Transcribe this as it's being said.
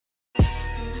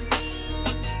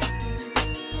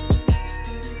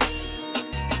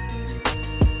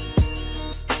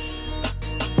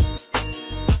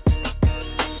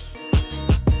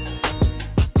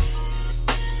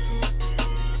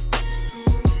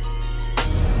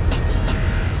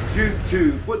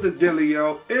YouTube, what the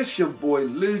dealio? It's your boy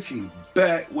Luchi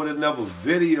back with another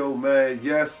video, man.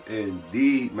 Yes,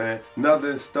 indeed, man.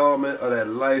 Another installment of that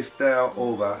lifestyle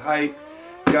over hype.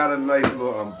 Got a nice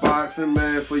little unboxing,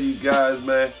 man, for you guys,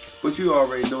 man. But you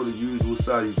already know the usual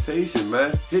salutation,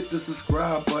 man. Hit the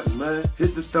subscribe button, man.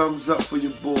 Hit the thumbs up for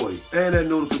your boy. And that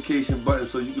notification button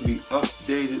so you can be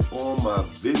updated on my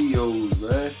videos,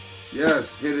 man.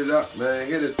 Yes, hit it up, man.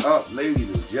 Hit it up, ladies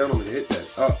and gentlemen. Hit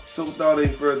that up. So without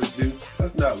any further ado,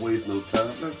 let's not waste no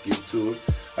time. Let's get to it.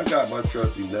 I got my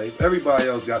trusty knife. Everybody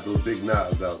else got those big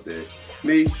knives out there.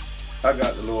 Me, I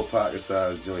got the little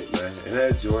pocket-sized joint, man. And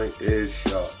that joint is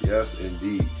sharp. Yes,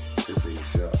 indeed. This thing is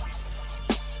sharp.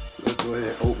 Let's go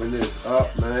ahead and open this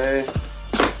up, man.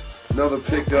 Another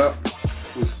pickup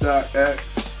with StockX.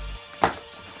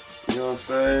 You know what I'm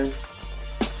saying?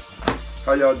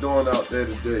 How y'all doing out there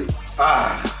today?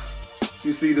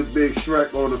 You see the big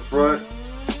Shrek on the front?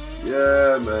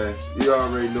 Yeah, man. You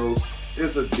already know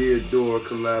it's a Dear Door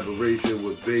collaboration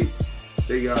with Bait.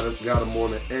 They got them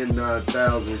on the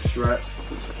N9000 Shrek.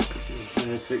 You know what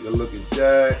I'm saying? Take a look at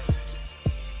that.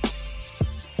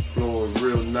 Flowing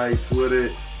real nice with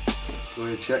it. Go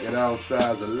ahead and check it out,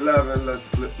 size 11. Let's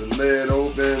flip the lid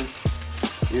open.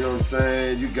 You know what I'm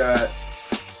saying? You got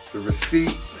the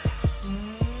receipt.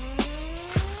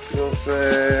 You know what I'm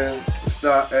saying? The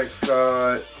StockX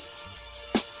card.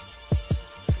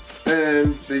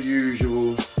 And the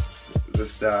usual, the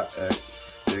StockX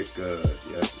sticker.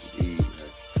 Yes, indeed, man.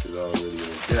 It's already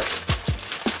in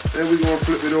depth. Then we're going to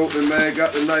flip it open, man.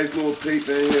 Got the nice little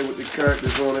paper in here with the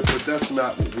characters on it, but that's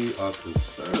not what we are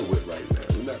concerned with right now.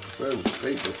 We're not concerned with the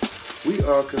paper. We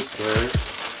are concerned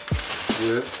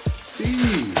with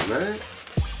these, man.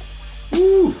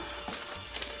 Woo!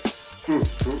 God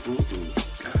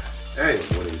damn,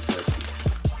 what is sexy.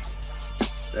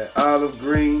 That olive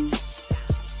green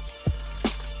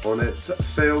on that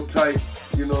sail type,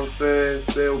 you know what I'm saying?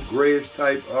 Sail grayish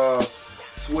type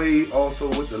suede, also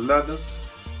with the leather.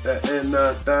 That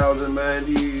N9000, man,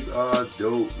 these are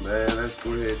dope, man. Let's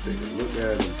go ahead and take a look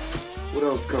at them. What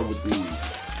else come with these?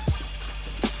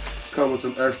 Come with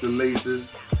some extra laces.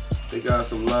 They got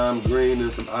some lime green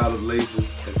and some olive laces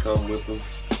that come with them.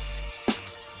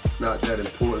 Not that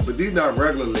important, but these not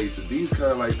regular laces. These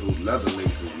kind of like those leather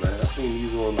laces, man. I seen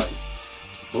these on like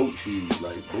boat shoes,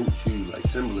 like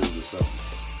Timberlands or something.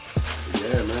 But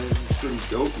yeah, man, it's pretty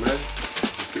dope, man.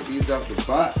 Let's get these out the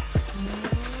box.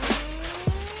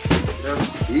 That's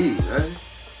the key, man.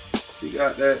 You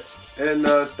got that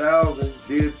N9000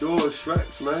 Dear Door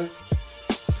Shreks, man.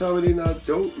 Tell me they not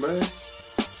dope, man.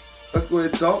 Let's go ahead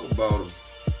and talk about them.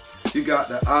 You got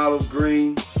the olive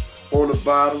green on the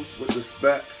bottom with the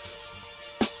specs.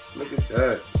 Look at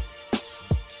that.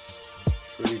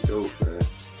 Pretty dope, man.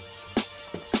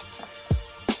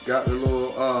 Got the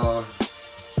little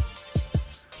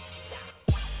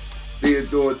Dear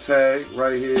Door tag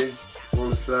right here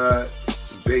on the side.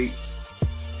 Bait.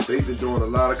 They've been doing a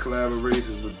lot of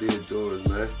collaborations with Dear Doors,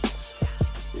 man.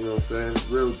 You know what I'm saying? It's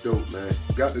real dope, man.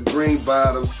 Got the green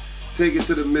bottom. Take it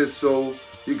to the midsole.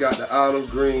 You got the olive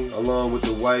green along with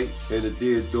the white and the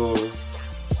Dear Door.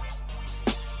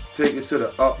 Take it to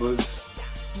the uppers.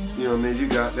 You know what I mean? You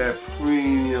got that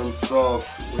premium soft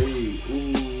suede.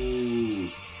 Ooh.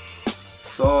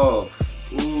 Soft.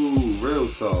 Ooh, real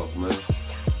soft, man.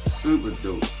 Super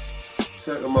dope.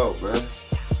 Check them out, man.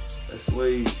 That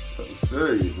suede, something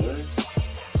serious, man.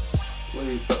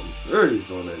 Suede, something serious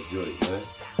on that joint, man.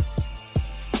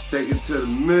 Take it to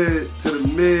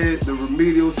the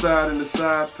remedial side and the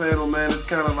side panel, man. It's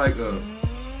kind of like I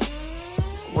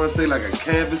want to say like a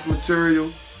canvas material,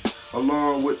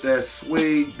 along with that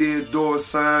suede Dear Door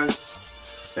sign.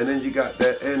 And then you got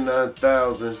that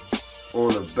N9000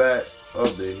 on the back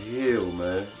of the heel,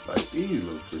 man. Like, these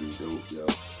look pretty dope, yo.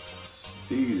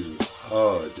 These are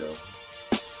hard, yo.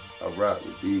 I rock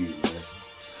with these, man.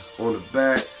 On the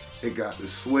back, it got the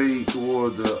suede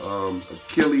toward the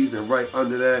Achilles, and right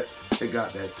under that, it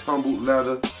got that tumbled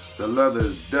leather. The leather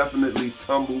is definitely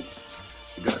tumbled.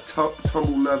 It got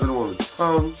tumbled leather on the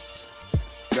tongue.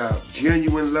 Got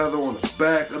genuine leather on the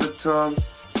back of the tongue.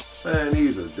 Man,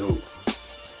 these are dope.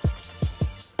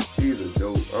 These are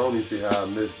dope. I don't even see how I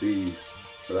missed these,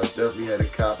 but I definitely had to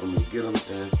cop them and get them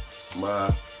in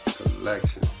my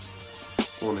collection.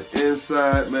 On the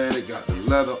inside, man, they got the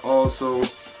leather also,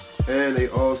 and they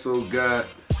also got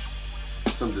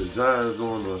some designs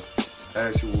on the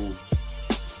actual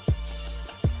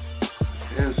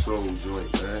insole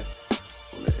joint, man.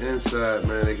 On the inside,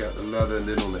 man, they got the leather, and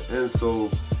then on the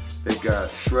insole, they got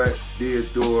Shrek, Dear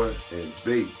Door, and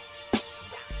Bait.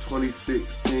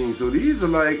 2016. So these are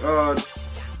like,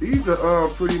 these are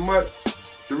pretty much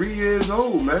 3 years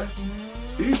old, man.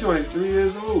 These joints 3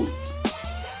 years old.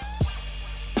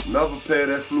 Another pair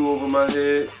that flew over my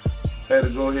head. Had to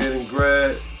go ahead and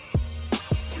grab.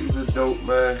 These are dope,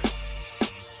 man.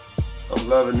 I'm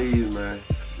loving these, man.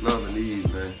 Loving these,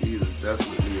 man. These are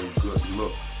definitely a good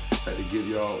look. Had to get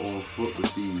y'all on foot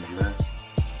with these, man.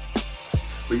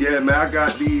 But yeah, man, I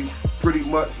got these pretty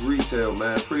much retail,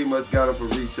 man. Pretty much got them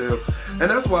for retail. And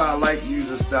that's why I like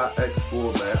using Stock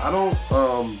X4, man. I don't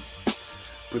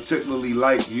particularly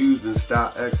like using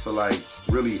Stock X for like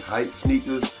really hype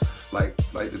sneakers. Like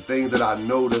the things that I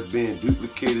know that's being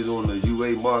duplicated on the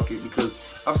UA market, because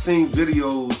I've seen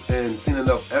videos and seen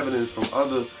enough evidence from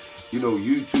other, you know,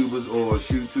 YouTubers or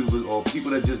shootubers or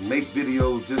people that just make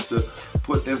videos just to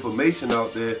put information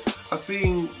out there. I've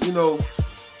seen, you know,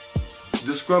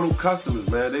 disgruntled customers,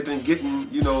 man. They've been getting,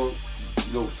 you know,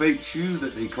 fake shoes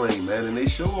that they claim, man, and they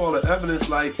show all the evidence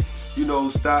like, you know,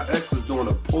 Stock X is doing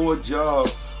a poor job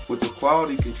with the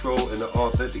quality control and the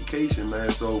authentication, man.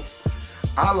 So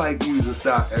I like using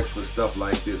Stock X for stuff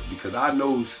like this because I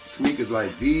know sneakers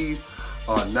like these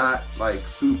are not like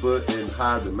super in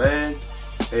high demand,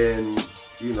 and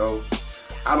you know,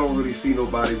 I don't really see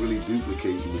nobody really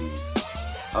duplicating these.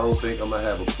 I don't think I'm gonna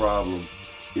have a problem,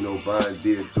 you know, buying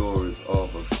Deodoras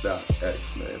off of Stock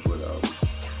X, man. But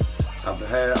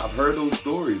I've heard those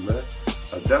stories, man.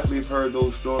 I definitely have heard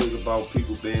those stories about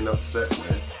people being upset,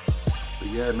 man. But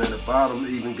yeah, man, the bottom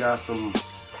even got some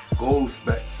gold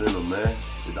specks in them, man.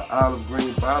 It's the olive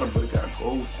green bottom, but it got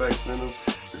gold specks in them.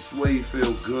 The suede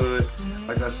feel good.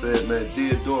 Like I said, man,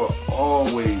 Deodora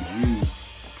always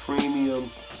use premium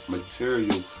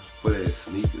material for their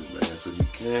sneakers, man. So you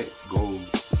can't go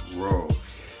wrong.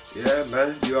 Yeah,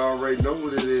 man, you already know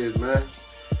what it is, man.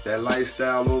 That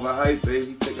lifestyle over hype,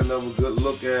 baby. Take another good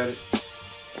look at it.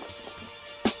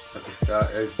 Got the Stock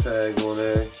X tag on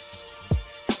there.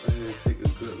 Man, take a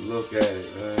good look at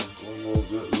it, man. One more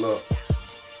good look.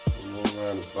 One more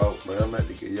roundabout, man. I'm about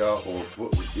to get y'all on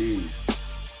foot with these.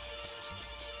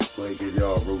 Go ahead and get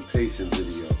y'all a rotation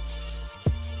video.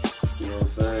 You know what I'm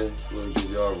saying? Go ahead and get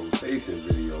y'all a rotation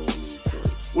video on these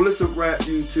joints. Well, it's a wrap,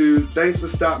 YouTube. Thanks for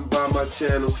stopping by my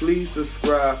channel. Please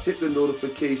subscribe, hit the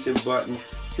notification button,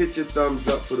 hit your thumbs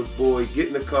up for the boy, get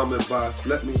in the comment box,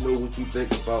 let me know what you think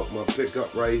about my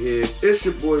pickup right here. It's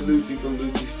your boy Luchi from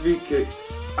Luchi Street Kicks.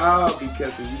 I'll be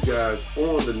catching you guys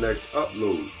on the next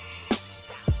upload.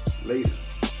 Later.